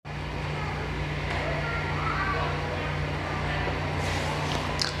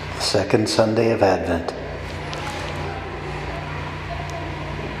second Sunday of Advent.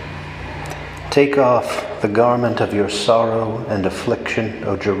 Take off the garment of your sorrow and affliction,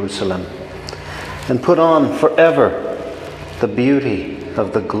 O Jerusalem, and put on forever the beauty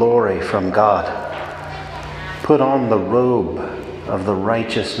of the glory from God. Put on the robe of the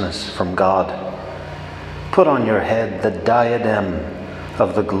righteousness from God. Put on your head the diadem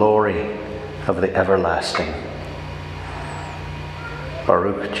of the glory of the everlasting.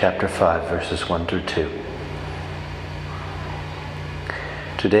 Baruch chapter 5, verses 1 through 2.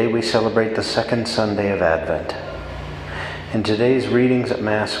 Today we celebrate the second Sunday of Advent. In today's readings at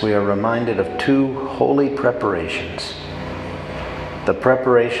Mass, we are reminded of two holy preparations. The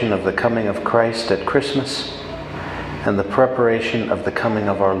preparation of the coming of Christ at Christmas, and the preparation of the coming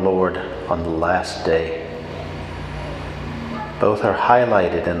of our Lord on the last day. Both are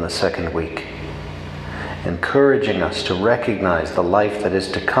highlighted in the second week, encouraging us to recognize the life that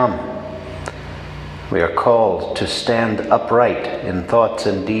is to come. We are called to stand upright in thoughts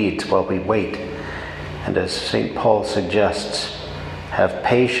and deeds while we wait, and as St. Paul suggests, have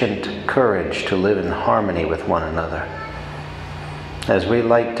patient courage to live in harmony with one another. As we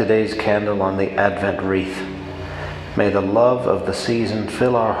light today's candle on the Advent wreath, may the love of the season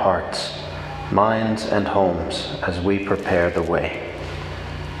fill our hearts, minds, and homes as we prepare the way.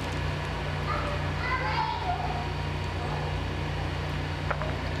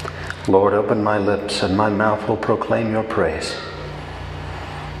 Lord, open my lips, and my mouth will proclaim your praise.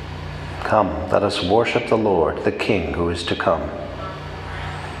 Come, let us worship the Lord, the King who is to come.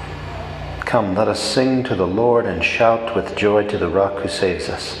 Come, let us sing to the Lord and shout with joy to the Rock who saves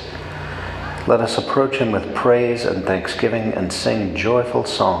us. Let us approach him with praise and thanksgiving and sing joyful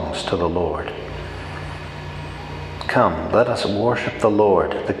songs to the Lord. Come, let us worship the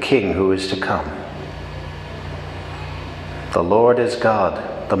Lord, the King who is to come. The Lord is God,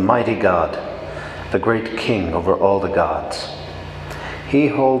 the mighty God, the great King over all the gods. He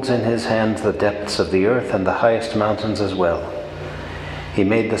holds in his hands the depths of the earth and the highest mountains as well. He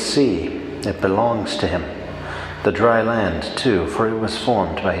made the sea, it belongs to him, the dry land too, for it was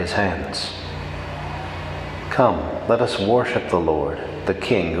formed by his hands. Come, let us worship the Lord, the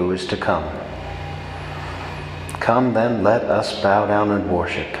King who is to come. Come then, let us bow down and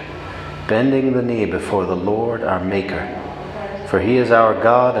worship, bending the knee before the Lord our Maker. For he is our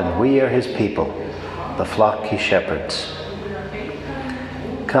God, and we are his people, the flock he shepherds.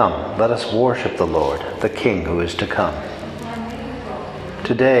 Come, let us worship the Lord, the King who is to come.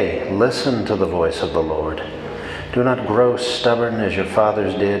 Today, listen to the voice of the Lord. Do not grow stubborn as your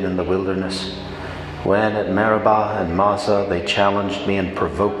fathers did in the wilderness, when at Meribah and Massah they challenged me and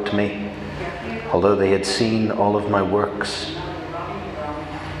provoked me, although they had seen all of my works.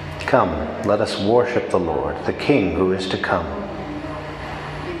 Come, let us worship the Lord, the King who is to come.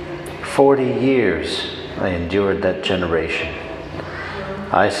 40 years I endured that generation.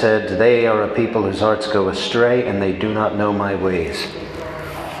 I said, they are a people whose hearts go astray, and they do not know my ways.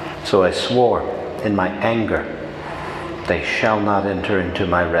 So I swore in my anger, they shall not enter into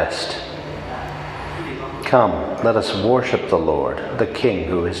my rest. Come, let us worship the Lord, the King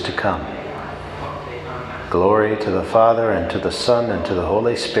who is to come. Glory to the Father, and to the Son, and to the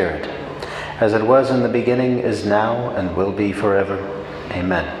Holy Spirit, as it was in the beginning, is now, and will be forever.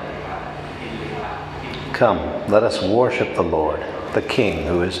 Amen. Come, let us worship the Lord, the King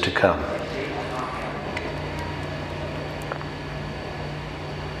who is to come.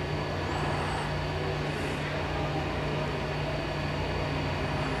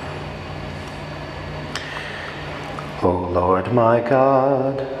 O Lord my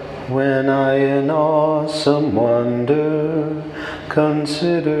God, when I in awesome wonder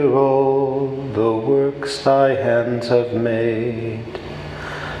consider all the works thy hands have made,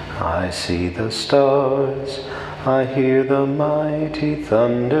 I see the stars, I hear the mighty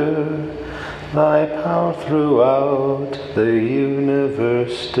thunder, thy power throughout the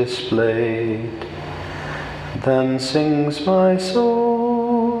universe displayed. Then sings my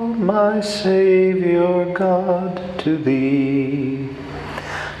soul, my Saviour God, to thee.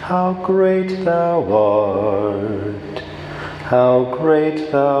 How great thou art, how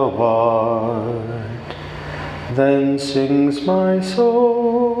great thou art. Then sings my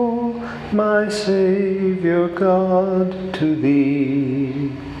soul, my Saviour God, to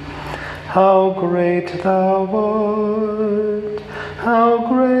thee. How great thou art, how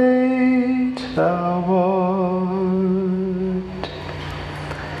great thou art.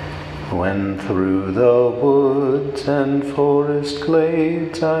 When through the woods and forest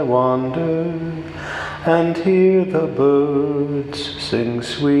glades I wander, and hear the birds sing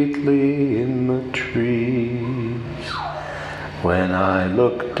sweetly in the trees, When I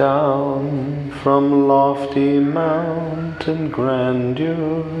look down from lofty mountain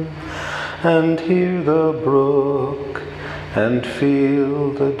grandeur and hear the brook and feel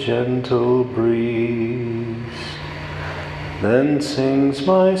the gentle breeze, then sings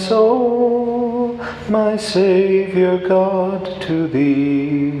my soul, my Saviour God, to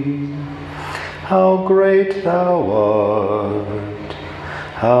thee. How great thou art,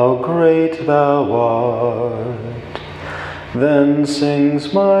 how great thou art. Then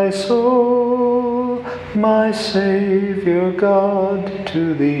sings my soul, my Saviour God,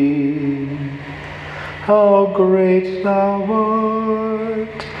 to thee. How great thou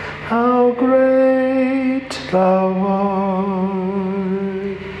art, how great thou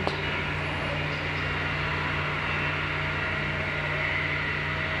art.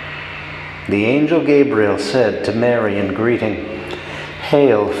 The angel Gabriel said to Mary in greeting,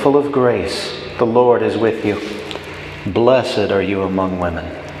 "Hail, full of grace, the Lord is with you. Blessed are you among women."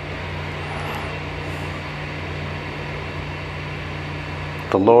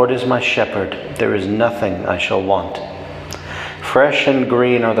 The Lord is my shepherd, there is nothing I shall want. Fresh and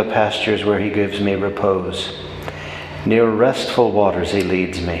green are the pastures where he gives me repose. Near restful waters he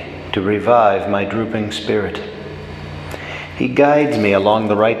leads me, to revive my drooping spirit. He guides me along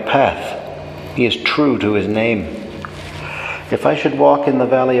the right path. He is true to his name. If I should walk in the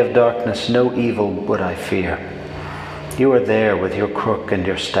valley of darkness, no evil would I fear. You are there with your crook and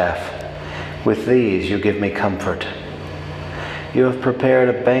your staff. With these you give me comfort. You have prepared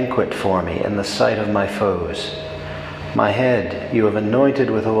a banquet for me in the sight of my foes. My head you have anointed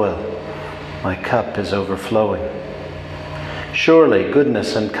with oil. My cup is overflowing. Surely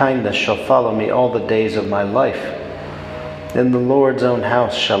goodness and kindness shall follow me all the days of my life. In the Lord's own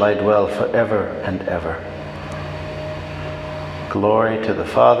house shall I dwell forever and ever. Glory to the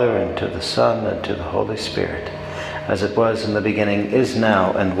Father, and to the Son, and to the Holy Spirit, as it was in the beginning, is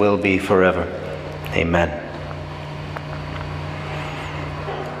now, and will be forever. Amen.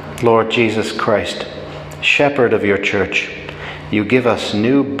 Lord Jesus Christ, Shepherd of your church, you give us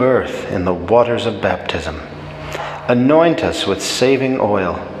new birth in the waters of baptism. Anoint us with saving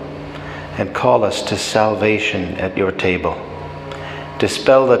oil and call us to salvation at your table.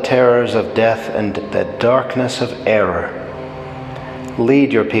 Dispel the terrors of death and the darkness of error.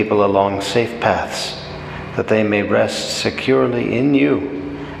 Lead your people along safe paths, that they may rest securely in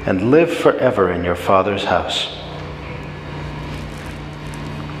you and live forever in your Father's house.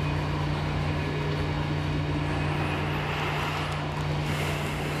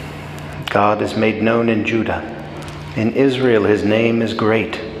 God is made known in Judah. In Israel his name is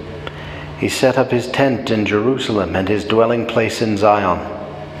great. He set up his tent in Jerusalem and his dwelling place in Zion.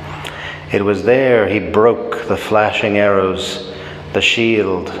 It was there he broke the flashing arrows, the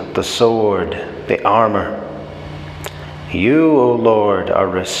shield, the sword, the armor. You, O Lord, are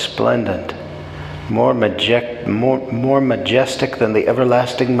resplendent, more majestic than the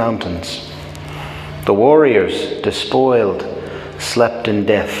everlasting mountains. The warriors, despoiled, slept in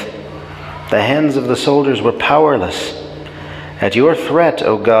death. The hands of the soldiers were powerless. At your threat,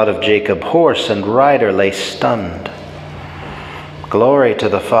 O God of Jacob, horse and rider lay stunned. Glory to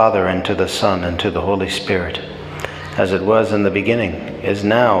the Father, and to the Son, and to the Holy Spirit, as it was in the beginning, is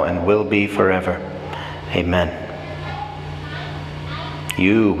now, and will be forever. Amen.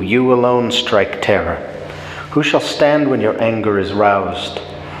 You alone strike terror. Who shall stand when your anger is roused?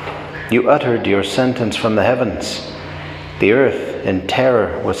 You uttered your sentence from the heavens. The earth in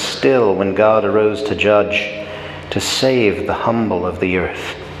terror was still when God arose to judge, to save the humble of the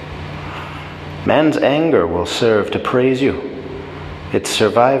earth. Man's anger will serve to praise you. Its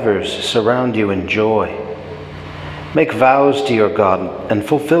survivors surround you in joy. Make vows to your God and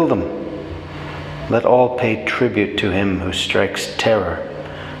fulfill them. Let all pay tribute to him who strikes terror,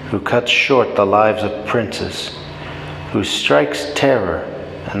 who cuts short the lives of princes, who strikes terror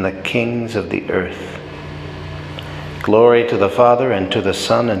and the kings of the earth. Glory to the Father, and to the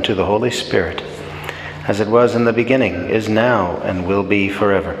Son, and to the Holy Spirit, as it was in the beginning, is now, and will be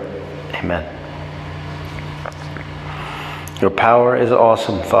forever. Amen. Your power is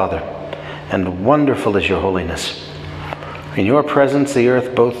awesome, Father, and wonderful is your holiness. In your presence the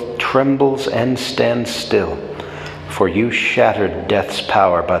earth both trembles and stands still, for you shattered death's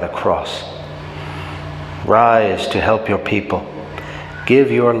power by the cross. Rise to help your people.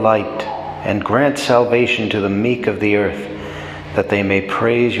 Give your light and grant salvation to the meek of the earth, that they may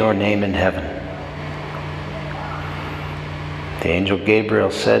praise your name in heaven. The angel Gabriel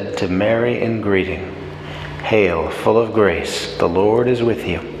said to Mary in greeting, "Hail, full of grace, the Lord is with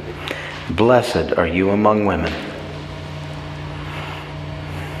you. Blessed are you among women."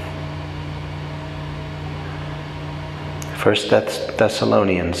 1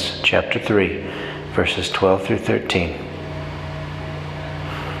 Thessalonians chapter 3, verses 12 through 13.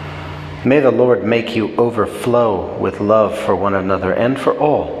 May the Lord make you overflow with love for one another and for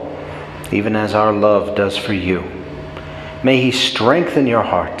all, even as our love does for you. May He strengthen your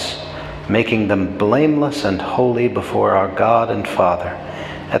hearts, making them blameless and holy before our God and Father,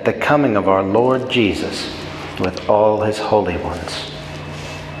 at the coming of our Lord Jesus with all His holy ones.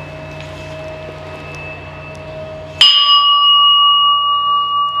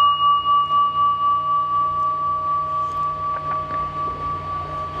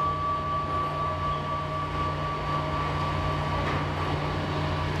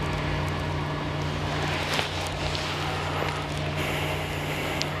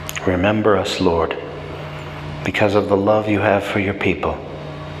 Remember us, Lord, because of the love you have for your people.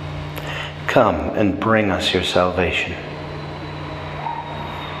 Come and bring us your salvation.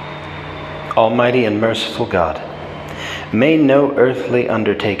 Almighty and merciful God, may no earthly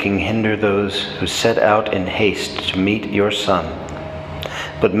undertaking hinder those who set out in haste to meet your Son,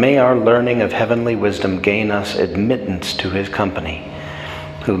 but may our learning of heavenly wisdom gain us admittance to His company,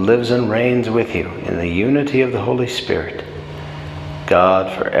 who lives and reigns with you in the unity of the Holy Spirit,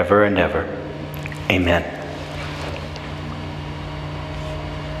 God, forever and ever. Amen.